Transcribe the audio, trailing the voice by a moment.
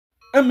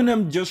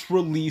Eminem just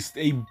released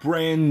a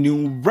brand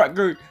new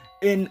record,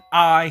 and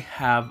I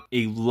have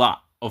a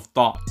lot of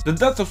thoughts. The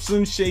death of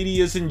Slim Shady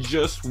isn't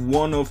just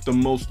one of the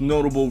most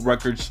notable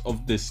records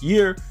of this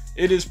year,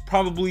 it is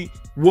probably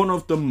one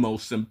of the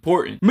most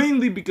important.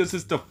 Mainly because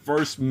it's the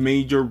first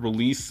major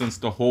release since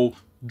the whole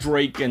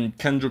Drake and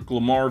Kendrick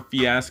Lamar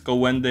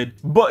fiasco ended,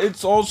 but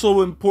it's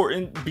also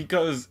important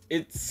because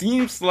it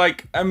seems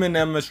like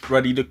Eminem is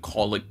ready to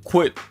call it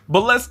quit. But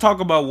let's talk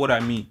about what I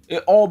mean.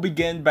 It all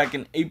began back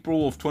in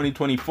April of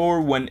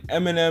 2024 when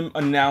Eminem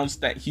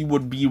announced that he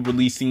would be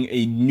releasing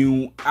a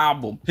new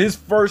album. His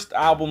first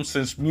album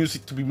since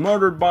Music to Be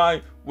Murdered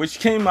By, which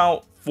came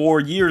out 4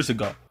 years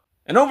ago.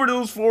 And over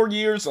those 4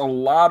 years, a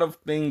lot of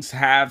things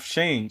have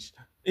changed,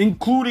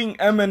 including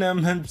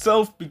Eminem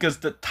himself, because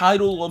the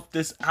title of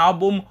this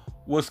album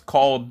was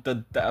called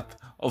The Death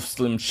of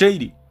Slim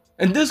Shady.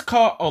 And this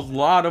caught a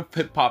lot of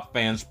hip-hop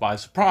fans by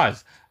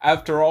surprise.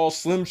 After all,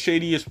 Slim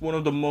Shady is one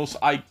of the most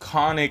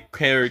iconic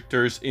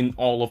characters in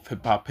all of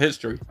hip-hop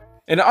history.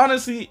 And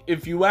honestly,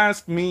 if you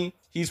ask me,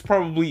 he's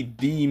probably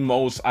the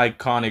most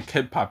iconic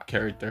hip-hop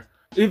character.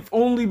 If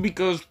only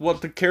because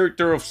what the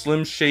character of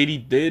Slim Shady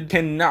did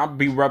cannot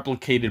be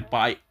replicated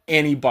by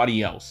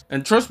anybody else.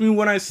 And trust me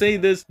when I say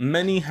this,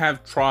 many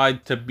have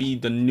tried to be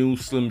the new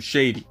Slim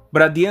Shady.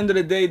 But at the end of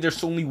the day,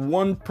 there's only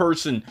one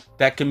person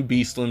that can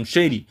be Slim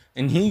Shady,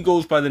 and he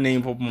goes by the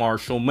name of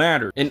Marshall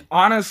Mathers. And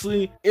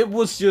honestly, it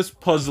was just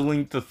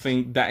puzzling to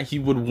think that he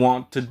would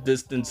want to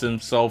distance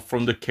himself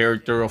from the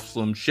character of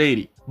Slim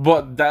Shady.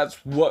 But that's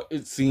what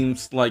it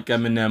seems like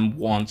Eminem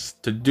wants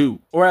to do.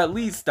 Or at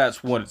least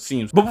that's what it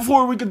seems. But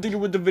before we continue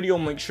with the video,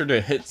 make sure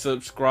to hit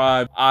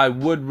subscribe. I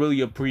would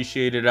really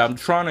appreciate it. I'm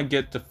trying to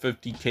get to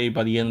 50K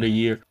by the end of the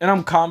year, and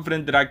I'm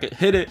confident that I could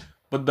hit it,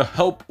 but the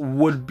help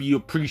would be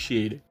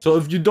appreciated. So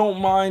if you don't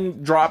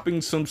mind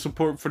dropping some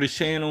support for the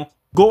channel,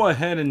 go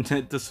ahead and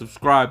hit the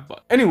subscribe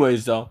button.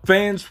 Anyways though,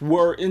 fans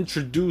were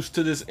introduced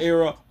to this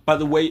era by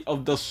the way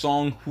of the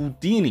song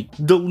Houdini,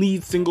 the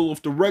lead single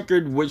of the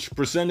record, which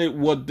presented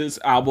what this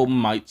album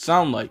might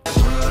sound like.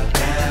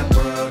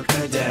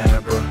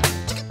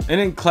 And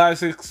in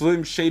classic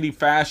Slim Shady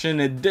fashion,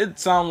 it did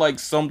sound like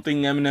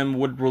something Eminem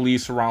would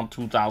release around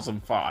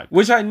 2005,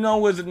 which I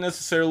know isn't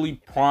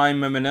necessarily prime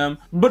Eminem,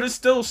 but it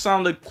still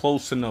sounded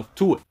close enough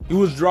to it. He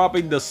was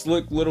dropping the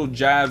slick little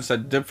jabs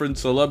at different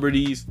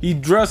celebrities, he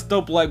dressed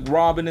up like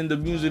Robin in the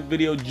music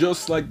video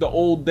just like the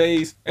old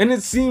days, and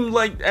it seemed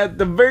like at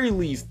the very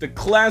least, the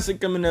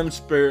classic Eminem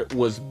spirit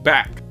was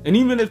back. And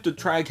even if the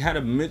track had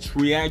a mixed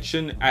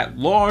reaction at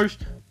large,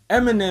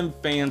 Eminem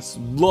fans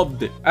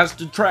loved it, as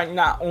the track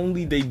not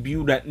only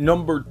debuted at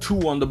number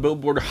 2 on the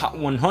Billboard Hot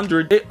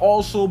 100, it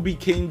also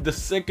became the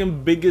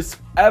second biggest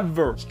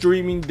ever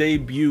streaming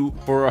debut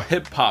for a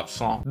hip-hop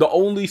song. The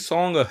only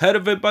song ahead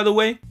of it, by the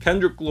way,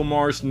 Kendrick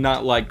Lamar's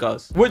Not Like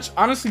Us, which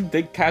honestly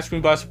did catch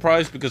me by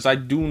surprise because I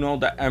do know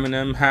that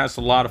Eminem has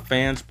a lot of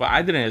fans, but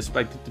I didn't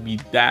expect it to be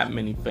that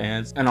many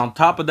fans. And on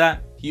top of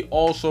that, he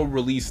also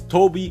released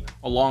Toby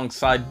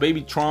alongside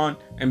Babytron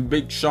and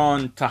Big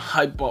Sean to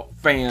hype up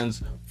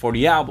fans for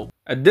the album.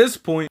 At this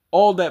point,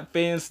 all that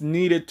fans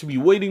needed to be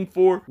waiting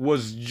for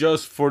was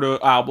just for the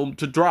album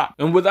to drop.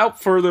 And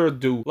without further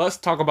ado, let's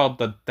talk about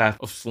the death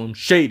of Slim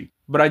Shady.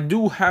 But I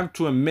do have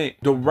to admit,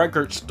 the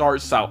record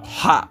starts out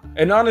hot.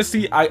 And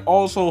honestly, I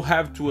also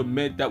have to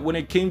admit that when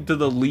it came to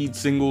the lead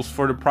singles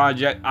for the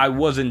project, I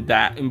wasn't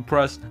that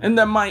impressed, and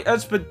that my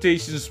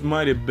expectations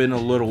might have been a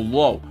little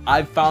low.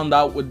 I found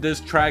out with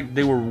this track,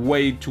 they were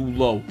way too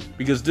low,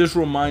 because this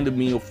reminded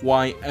me of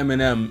why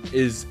Eminem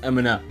is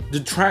Eminem. The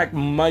track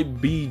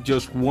might be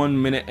just 1.5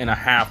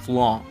 minutes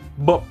long.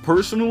 But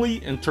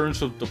personally, in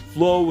terms of the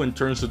flow, in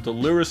terms of the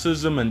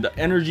lyricism and the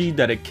energy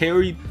that it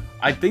carried,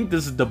 I think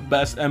this is the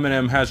best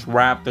Eminem has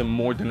rapped in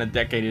more than a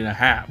decade and a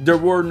half. There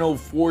were no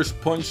forced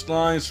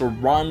punchlines or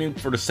rhyming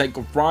for the sake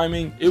of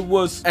rhyming. It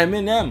was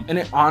Eminem, and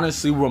it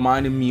honestly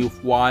reminded me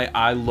of why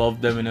I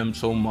loved Eminem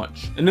so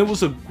much. And it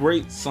was a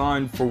great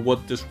sign for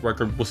what this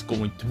record was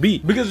going to be.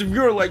 Because if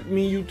you're like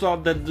me, you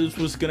thought that this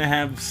was gonna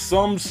have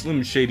some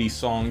Slim Shady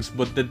songs,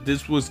 but that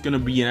this was gonna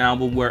be an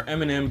album where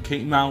Eminem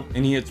came out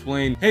and he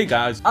explained, hey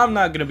guys, I'm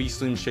not gonna be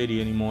Slim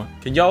Shady anymore.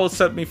 Can y'all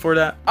accept me for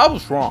that? I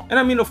was wrong. And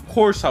I mean, of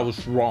course I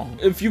was wrong.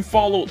 If you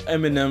followed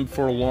Eminem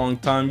for a long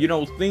time, you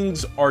know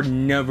things are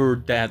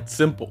never that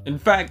simple. In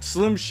fact,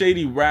 Slim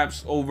Shady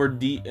raps over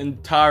the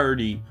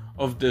entirety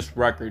of this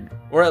record,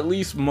 or at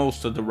least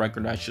most of the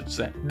record I should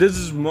say. This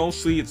is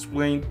mostly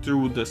explained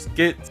through the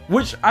skits,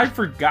 which I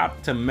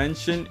forgot to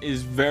mention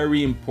is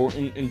very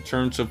important in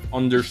terms of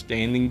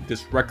understanding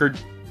this record.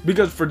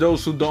 Because for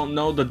those who don't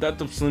know, The Death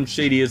of Slim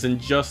Shady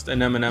isn't just an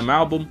Eminem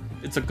album,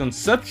 it's a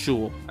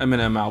conceptual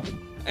Eminem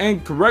album.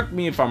 And correct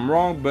me if I'm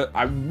wrong, but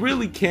I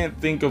really can't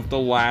think of the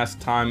last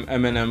time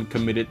Eminem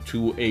committed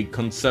to a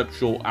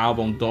conceptual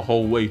album the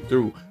whole way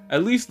through.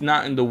 At least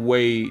not in the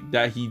way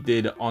that he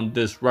did on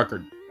this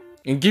record.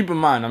 And keep in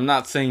mind, I'm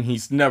not saying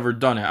he's never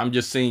done it, I'm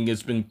just saying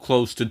it's been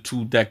close to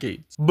 2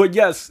 decades. But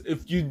yes,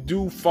 if you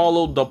do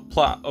follow the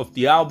plot of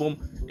the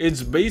album,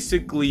 it's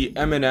basically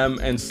Eminem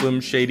and Slim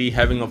Shady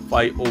having a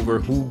fight over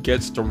who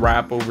gets to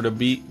rap over the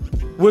beat,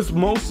 with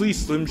mostly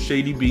Slim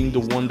Shady being the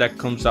one that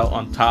comes out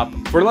on top.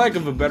 For lack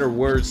of a better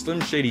word,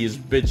 Slim Shady is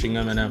bitching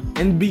Eminem.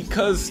 And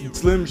because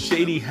Slim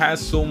Shady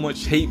has so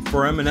much hate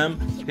for Eminem,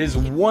 his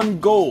one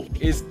goal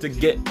is to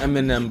get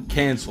Eminem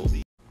canceled.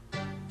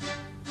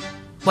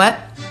 What?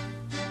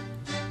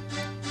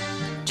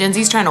 Gen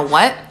Z's trying to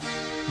what?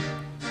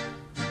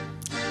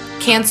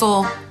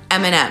 Cancel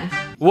Eminem.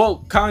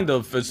 Well, kind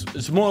of.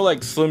 It's more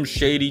like Slim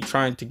Shady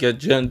trying to get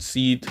Gen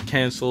Z to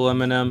cancel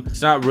Eminem.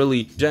 It's not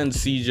really Gen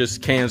Z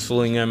just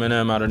canceling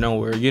Eminem out of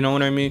nowhere, you know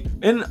what I mean?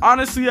 And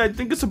honestly, I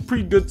think it's a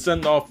pretty good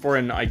send-off for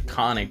an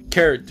iconic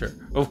character.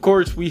 Of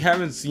course, we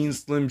haven't seen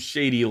Slim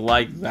Shady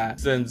like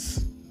that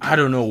since I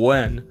don't know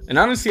when. And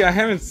honestly, I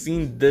haven't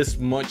seen this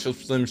much of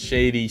Slim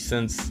Shady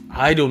since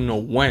I don't know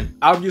when.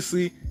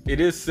 Obviously, it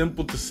is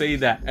simple to say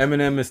that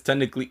Eminem is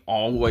technically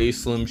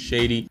always Slim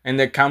Shady and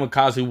that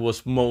Kamikaze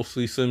was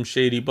mostly Slim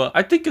Shady, but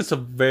I think it's a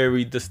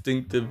very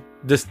distinctive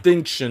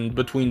distinction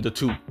between the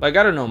two. Like,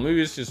 I don't know,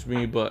 maybe it's just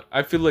me, but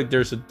I feel like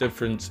there's a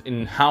difference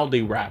in how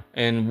they rap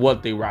and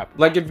what they rap.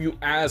 Like, if you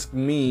ask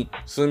me,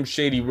 Slim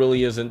Shady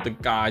really isn't the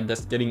guy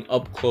that's getting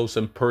up close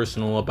and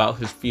personal about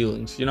his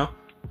feelings, you know?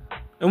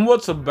 And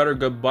what's a better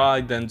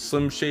goodbye than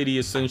Slim Shady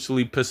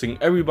essentially pissing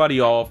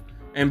everybody off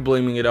and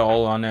blaming it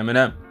all on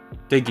Eminem,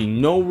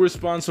 taking no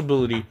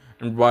responsibility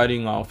and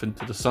riding off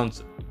into the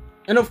sunset.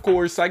 And of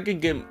course, I could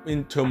get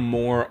into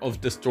more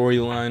of the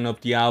storyline of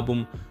the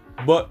album,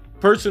 but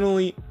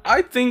personally,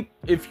 I think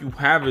if you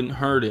haven't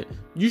heard it,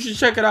 you should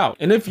check it out.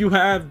 And if you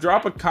have,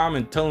 drop a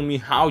comment telling me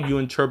how you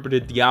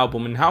interpreted the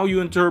album and how you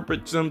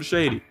interpret Slim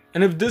Shady.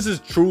 And if this is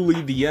truly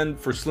the end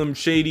for Slim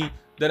Shady,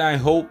 then I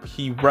hope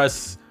he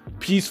rests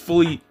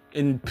peacefully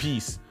in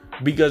peace,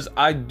 because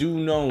I do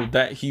know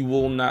that he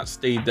will not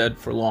stay dead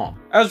for long.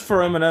 As for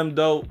Eminem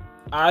though,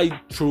 I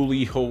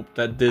truly hope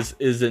that this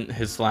isn't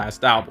his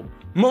last album,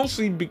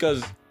 mostly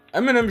because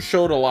Eminem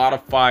showed a lot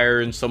of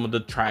fire in some of the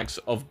tracks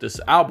of this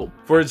album.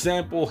 For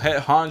example,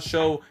 Head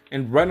Honcho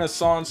and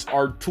Renaissance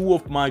are two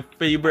of my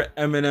favorite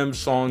Eminem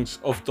songs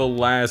of the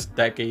last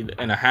decade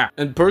and a half.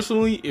 And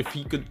personally, if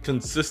he could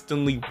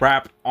consistently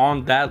rap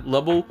on that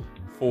level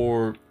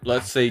for,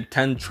 let's say,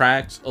 10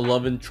 tracks,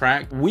 11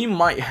 tracks, we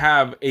might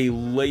have a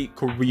late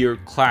career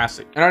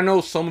classic. And I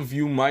know some of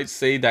you might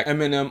say that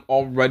Eminem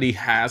already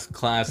has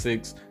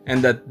classics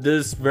and that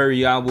this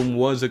very album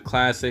was a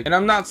classic, and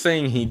I'm not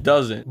saying he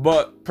doesn't,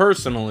 but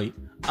personally,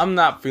 I'm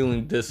not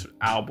feeling this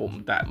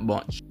album that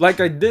much.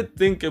 Like, I did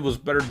think it was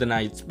better than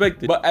I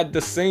expected, but at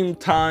the same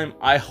time,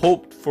 I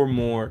hoped for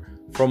more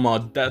from a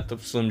Death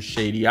of Slim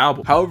Shady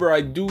album. However,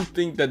 I do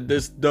think that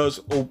this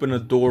does open a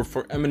door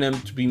for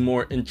Eminem to be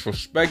more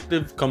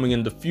introspective coming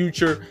in the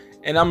future,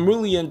 and I'm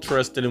really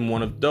interested in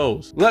one of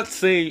those. Let's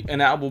say an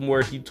album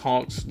where he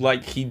talks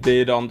like he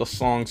did on the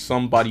song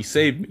Somebody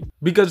Save Me.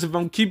 Because if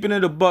I'm keeping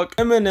it a buck,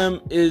 Eminem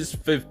is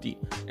 50,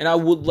 and I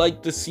would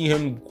like to see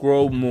him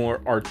grow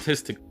more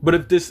artistic. But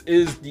if this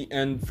is the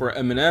end for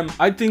Eminem,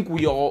 I think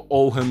we all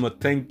owe him a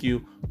thank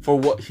you for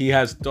what he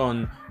has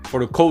done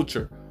for the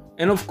culture.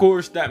 And of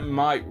course, that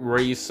might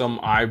raise some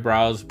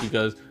eyebrows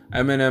because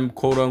Eminem,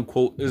 quote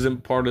unquote,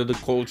 isn't part of the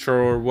culture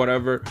or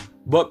whatever.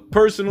 But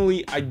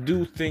personally, I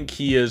do think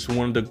he is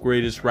one of the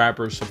greatest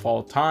rappers of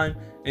all time,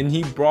 and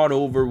he brought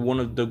over one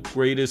of the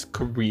greatest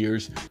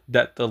careers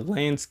that the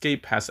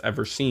landscape has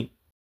ever seen.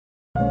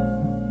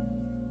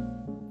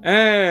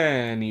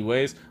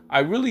 Anyways, I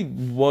really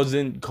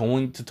wasn't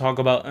going to talk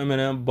about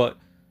Eminem, but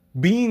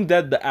being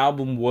that the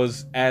album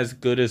was as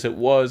good as it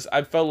was,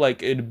 I felt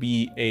like it'd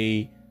be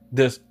a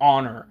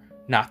dishonor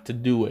not to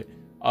do it.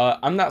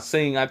 I'm not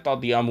saying I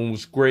thought the album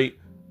was great,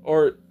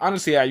 or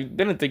honestly I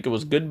didn't think it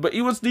was good, but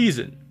it was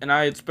decent, and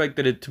I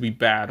expected it to be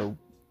bad or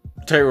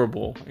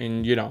terrible,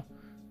 and you know,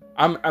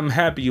 I'm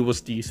happy it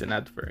was decent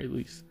at the very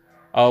least.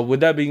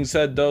 With that being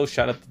said though,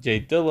 shout out to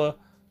Jay Dilla,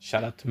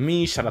 shout out to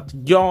me, shout out to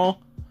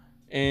y'all,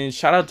 and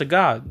shout out to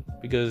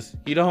God, because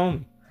he the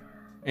homie.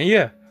 And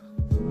yeah,